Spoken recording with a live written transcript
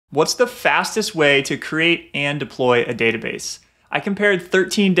What's the fastest way to create and deploy a database? I compared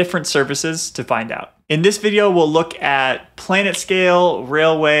 13 different services to find out. In this video, we'll look at PlanetScale,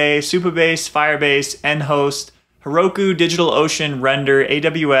 Railway, Supabase, Firebase, Nhost, Heroku, DigitalOcean, Render,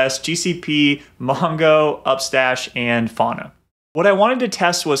 AWS, GCP, Mongo, Upstash, and Fauna. What I wanted to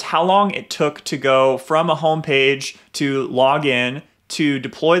test was how long it took to go from a home page to log in, to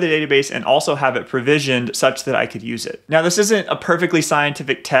deploy the database and also have it provisioned such that I could use it. Now, this isn't a perfectly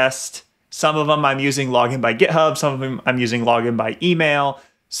scientific test. Some of them I'm using login by GitHub, some of them I'm using login by email,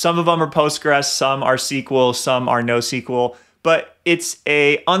 some of them are Postgres, some are SQL, some are NoSQL, but it's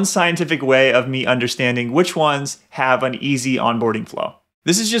an unscientific way of me understanding which ones have an easy onboarding flow.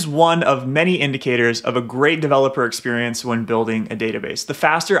 This is just one of many indicators of a great developer experience when building a database. The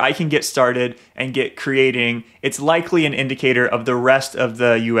faster I can get started and get creating, it's likely an indicator of the rest of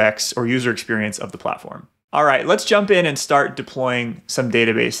the UX or user experience of the platform. All right, let's jump in and start deploying some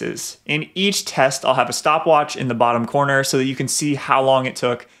databases. In each test, I'll have a stopwatch in the bottom corner so that you can see how long it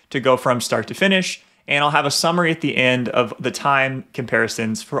took to go from start to finish, and I'll have a summary at the end of the time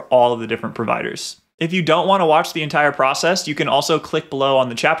comparisons for all of the different providers. If you don't want to watch the entire process, you can also click below on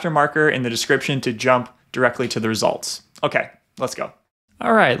the chapter marker in the description to jump directly to the results. Okay, let's go.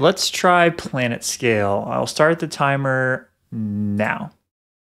 All right, let's try PlanetScale. I'll start the timer now.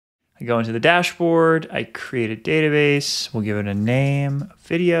 I go into the dashboard, I create a database, we'll give it a name,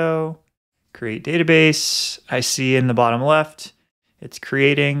 video, create database. I see in the bottom left, it's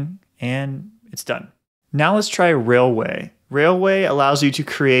creating and it's done. Now let's try Railway. Railway allows you to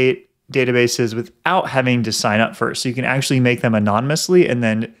create databases without having to sign up first. So you can actually make them anonymously and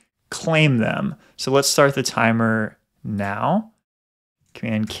then claim them. So let's start the timer now.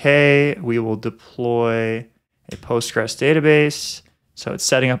 Command K, we will deploy a Postgres database. So it's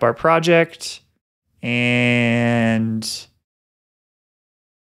setting up our project and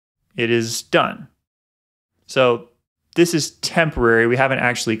it is done. So this is temporary. We haven't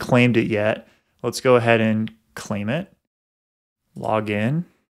actually claimed it yet. Let's go ahead and claim it. Log in.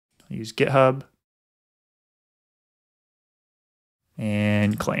 Use GitHub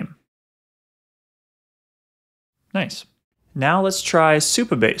and claim. Nice. Now let's try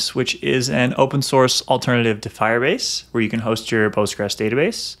Supabase, which is an open source alternative to Firebase, where you can host your Postgres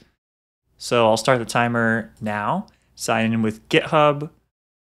database. So I'll start the timer now. Sign in with GitHub.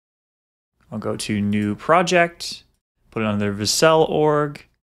 I'll go to new project, put it under Viscel org,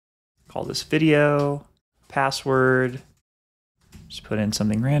 call this video, password. Just put in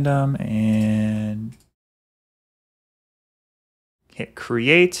something random and hit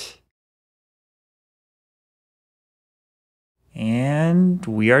create. And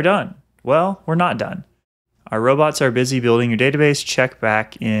we are done. Well, we're not done. Our robots are busy building your database. Check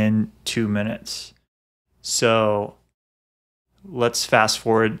back in 2 minutes. So let's fast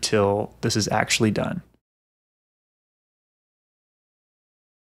forward till this is actually done.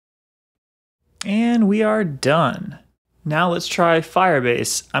 And we are done. Now let's try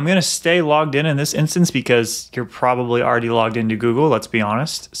Firebase. I'm going to stay logged in this instance because you're probably already logged into Google, let's be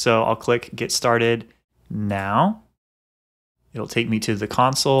honest. So I'll click Get Started now. It'll take me to the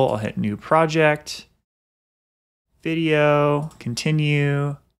console. I'll hit New Project, Video,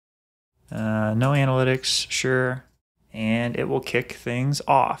 Continue, no analytics, sure. And it will kick things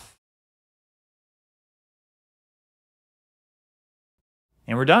off.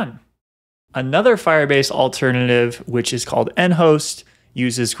 And we're done. Another Firebase alternative, which is called Nhost,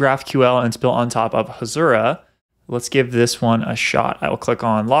 uses GraphQL and it's built on top of Hasura. Let's give this one a shot. I will click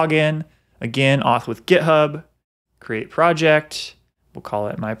on Login. Again, auth with GitHub, create project. We'll call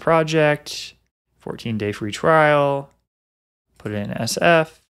it my project, 14-day free trial. Put it in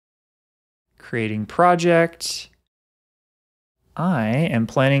SF, creating project. I am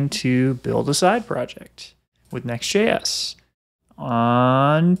planning to build a side project with Next.js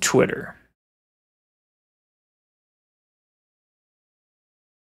on Twitter.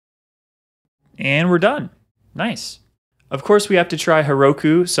 And we're done. Nice. Of course, we have to try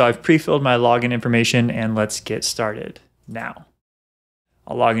Heroku, so I've pre-filled my login information and let's get started now.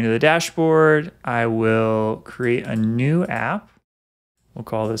 I'll log into the dashboard. I will create a new app. We'll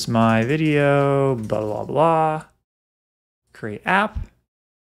call this my video, blah, blah, blah. Create app.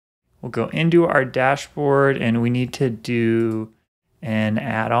 We'll go into our dashboard and we need to do an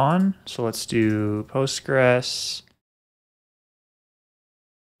add-on. So let's do Postgres.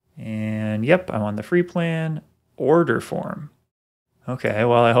 And yep, I'm on the free plan. Order form. Okay,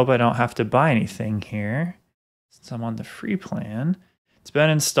 well, I hope I don't have to buy anything here since I'm on the free plan. It's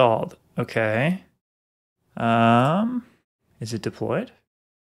been installed. Okay. Is it deployed?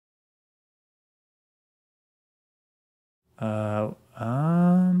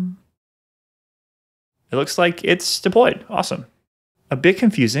 It looks like it's deployed. Awesome. A bit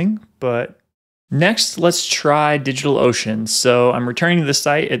confusing, but next, let's try DigitalOcean. So I'm returning to the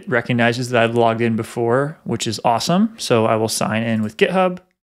site. It recognizes that I've logged in before, which is awesome. So I will sign in with GitHub,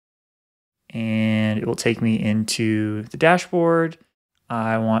 and it will take me into the dashboard.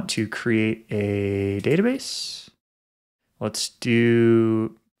 I want to create a database. Let's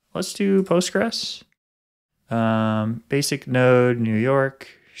do Postgres. Basic node, New York,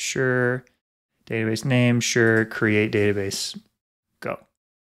 sure. Database name, sure. Create database, go.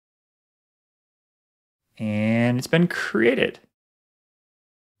 And it's been created.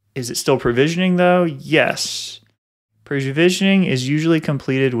 Is it still provisioning though? Yes. Provisioning is usually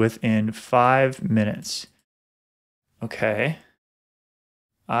completed within 5 minutes. Okay.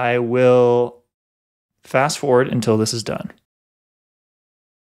 I will fast forward until this is done.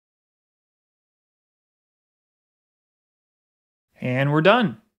 And we're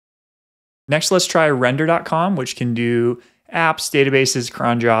done. Next, let's try render.com, which can do apps, databases,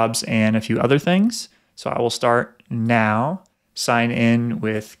 cron jobs, and a few other things. So I will start now, sign in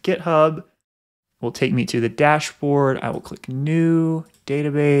with GitHub. Will take me to the dashboard. I will click new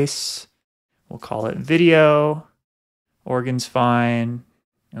database. We'll call it video. Organ's fine.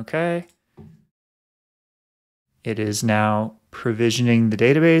 Okay. It is now provisioning the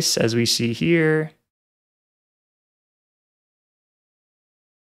database as we see here.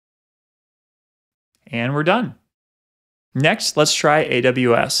 And we're done. Next, let's try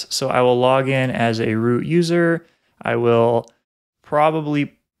AWS. So I will log in as a root user. I will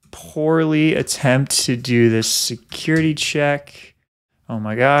probably poorly attempt to do this security check. Oh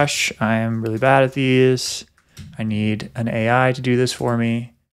my gosh, I am really bad at these. I need an AI to do this for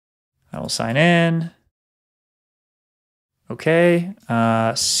me. I will sign in. Okay,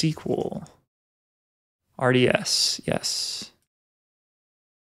 SQL. RDS, yes.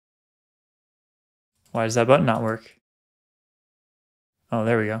 Why does that button not work? Oh,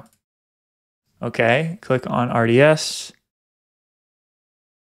 there we go. Okay, click on RDS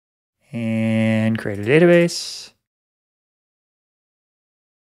and create a database.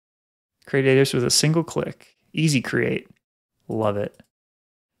 Create a database with a single click. Easy create. Love it.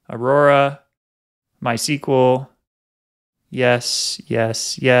 Aurora, MySQL. Yes,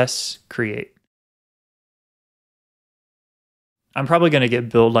 yes, yes. Create. I'm probably going to get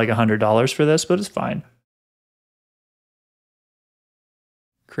billed like $100 for this, but it's fine.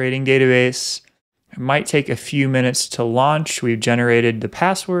 Creating database. It might take a few minutes to launch. We've generated the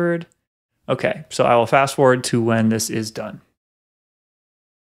password. Okay, so I will fast forward to when this is done.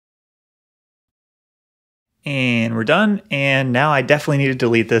 And we're done. And now I definitely need to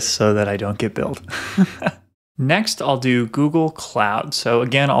delete this so that I don't get billed. Next, I'll do Google Cloud. So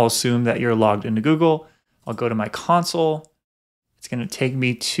again, I'll assume that you're logged into Google. I'll go to my console. It's going to take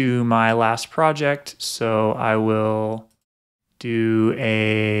me to my last project. So I will do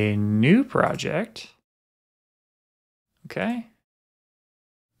a new project. Okay.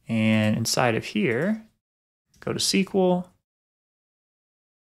 And inside of here, go to SQL.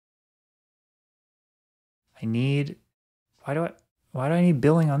 Why do I need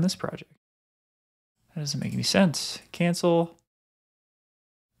billing on this project? That doesn't make any sense. Cancel.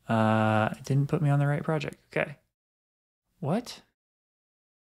 It didn't put me on the right project. Okay. What?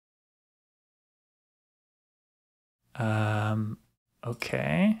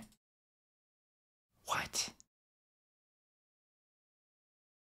 Okay. What?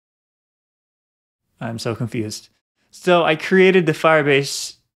 I'm so confused. So I created the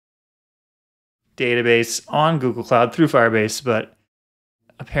Firebase database on Google Cloud through Firebase, but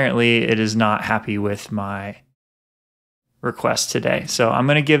apparently it is not happy with my request today. So I'm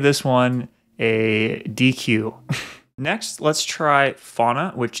going to give this one a DQ. Next, let's try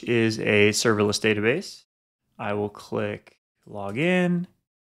Fauna, which is a serverless database. I will click login,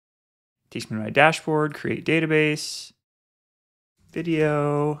 takes me to my dashboard, create database,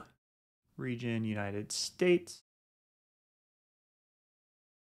 video, region, United States,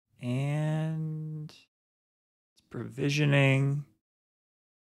 and it's provisioning.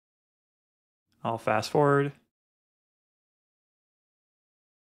 I'll fast forward.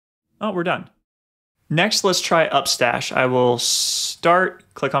 Oh, we're done. Next, let's try Upstash. I will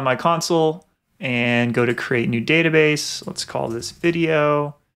click on my console, and go to create new database. Let's call this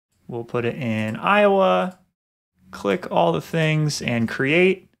video. We'll put it in Iowa. Click all the things and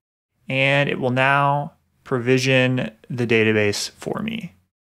create. And it will now provision the database for me.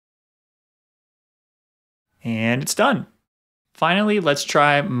 And it's done. Finally, let's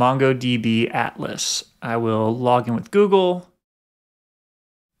try MongoDB Atlas. I will log in with Google.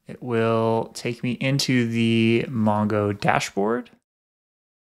 It will take me into the Mongo dashboard.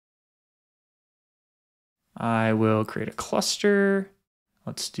 I will create a cluster.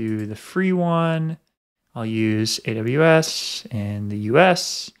 Let's do the free one. I'll use AWS in the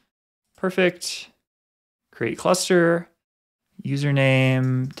US. Perfect. Create cluster,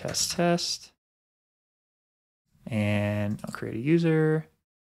 username, test. And I'll create a user,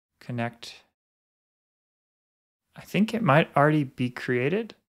 connect. I think it might already be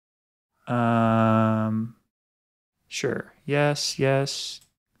created. Sure, yes.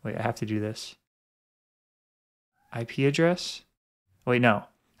 Wait, I have to do this. IP address? Wait, no,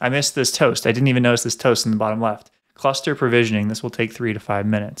 I missed this toast. I didn't even notice this toast in the bottom left. Cluster provisioning, this will take 3 to 5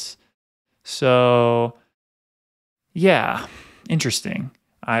 minutes. So yeah, interesting.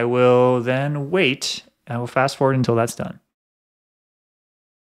 I will then wait. I will fast forward until that's done.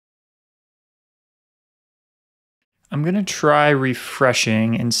 I'm going to try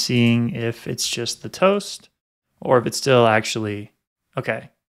refreshing and seeing if it's just the toast or if it's still actually, okay.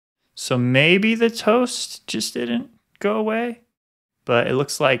 So maybe the toast just didn't go away, but it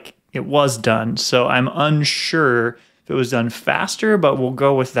looks like it was done. So I'm unsure if it was done faster, but we'll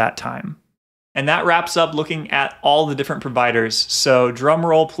go with that time. And that wraps up looking at all the different providers. So drum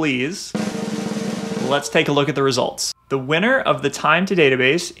roll, please. Let's take a look at the results. The winner of the time to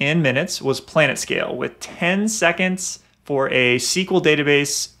database in minutes was PlanetScale with 10 seconds for a SQL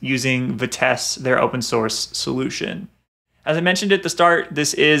database using Vitesse, their open source solution. As I mentioned at the start,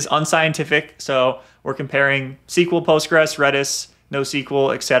 this is unscientific. So we're comparing SQL, Postgres, Redis,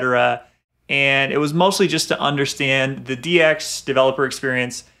 NoSQL, etc. And it was mostly just to understand the DX developer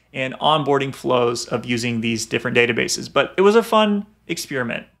experience and onboarding flows of using these different databases. But it was a fun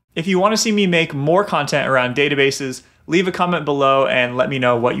experiment. If you want to see me make more content around databases, leave a comment below and let me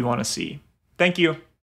know what you want to see. Thank you.